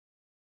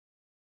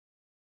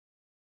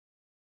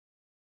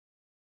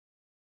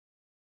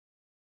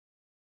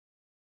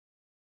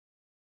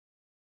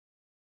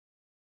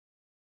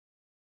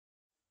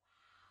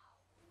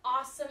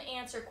awesome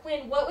answer.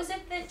 Quinn, what was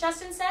it that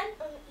Justin said?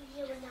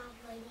 You were not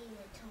writing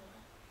the tone.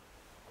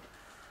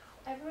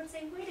 Everyone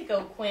say, way to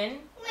go, Quinn.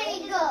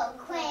 Way to go,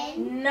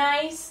 Quinn.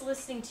 Nice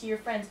listening to your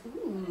friends.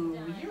 Ooh,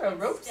 you're a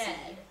rope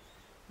seed.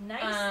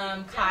 Nice.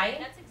 Kai?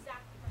 That's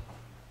exactly right.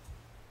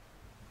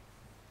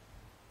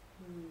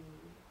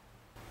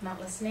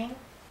 Not listening?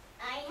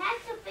 I had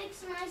to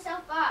fix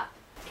myself up.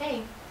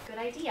 Okay, good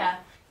idea.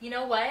 You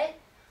know what?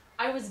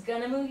 I was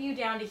gonna move you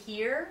down to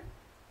here,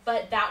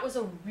 but that was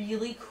a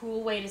really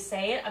cool way to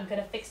say it. I'm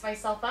gonna fix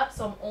myself up,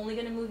 so I'm only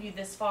gonna move you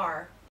this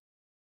far.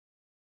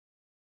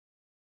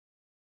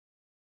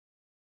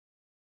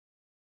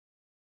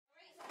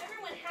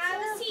 Everyone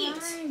have a seat.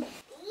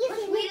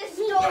 Let's read a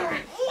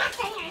story.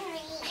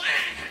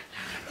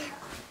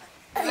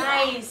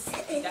 Nice.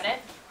 You got it?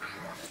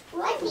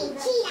 Let me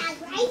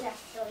cheat, right?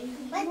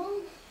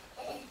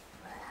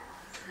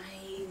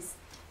 Nice.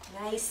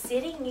 Nice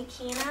sitting,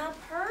 Yukina.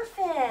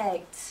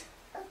 Perfect.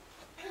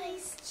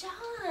 Nice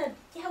job.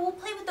 Yeah, we'll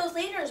play with those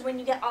later when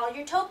you get all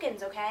your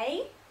tokens,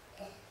 okay?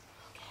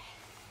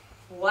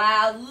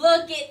 Wow,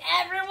 look at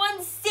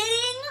everyone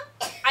sitting.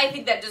 I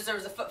think that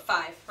deserves a foot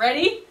 5.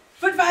 Ready?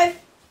 Foot 5.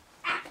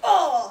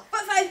 Oh,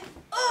 foot 5.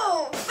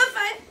 Oh, foot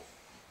 5.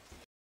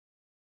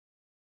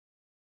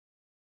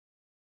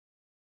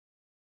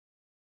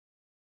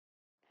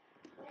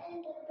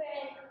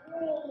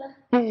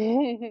 All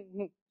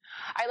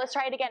right, let's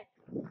try it again.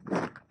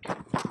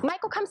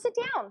 Michael, come sit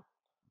down.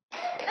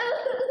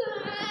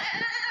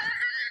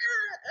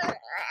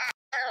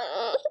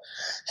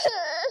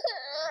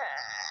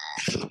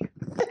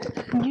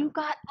 You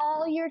got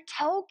all your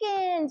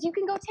tokens. You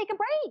can go take a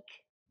break.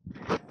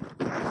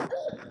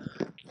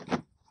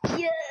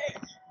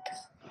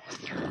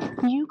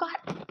 You got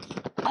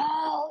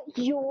all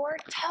your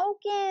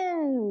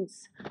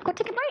tokens. Go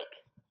take a break.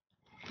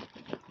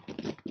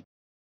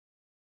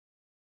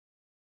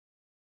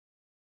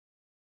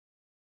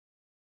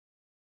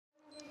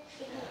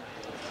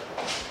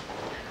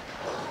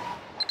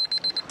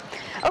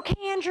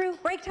 Okay, Andrew,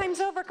 break time's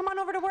over. Come on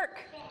over to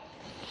work.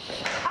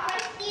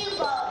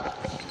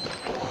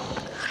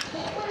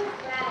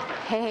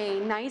 Hey,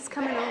 nice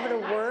coming over to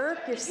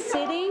work. You're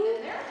sitting.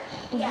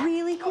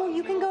 Really cool.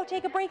 You can go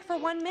take a break for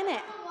 1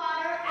 minute.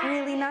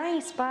 Really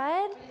nice,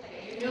 bud.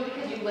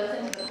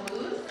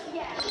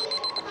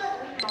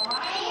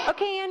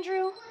 Okay,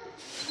 Andrew.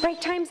 Break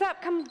time's up.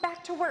 Come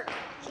back to work.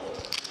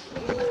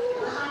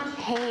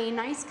 Hey,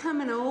 nice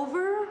coming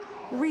over.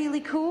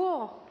 Really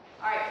cool.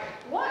 All right.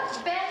 What?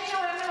 Ben, you know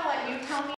what? I'm going to let you tell me.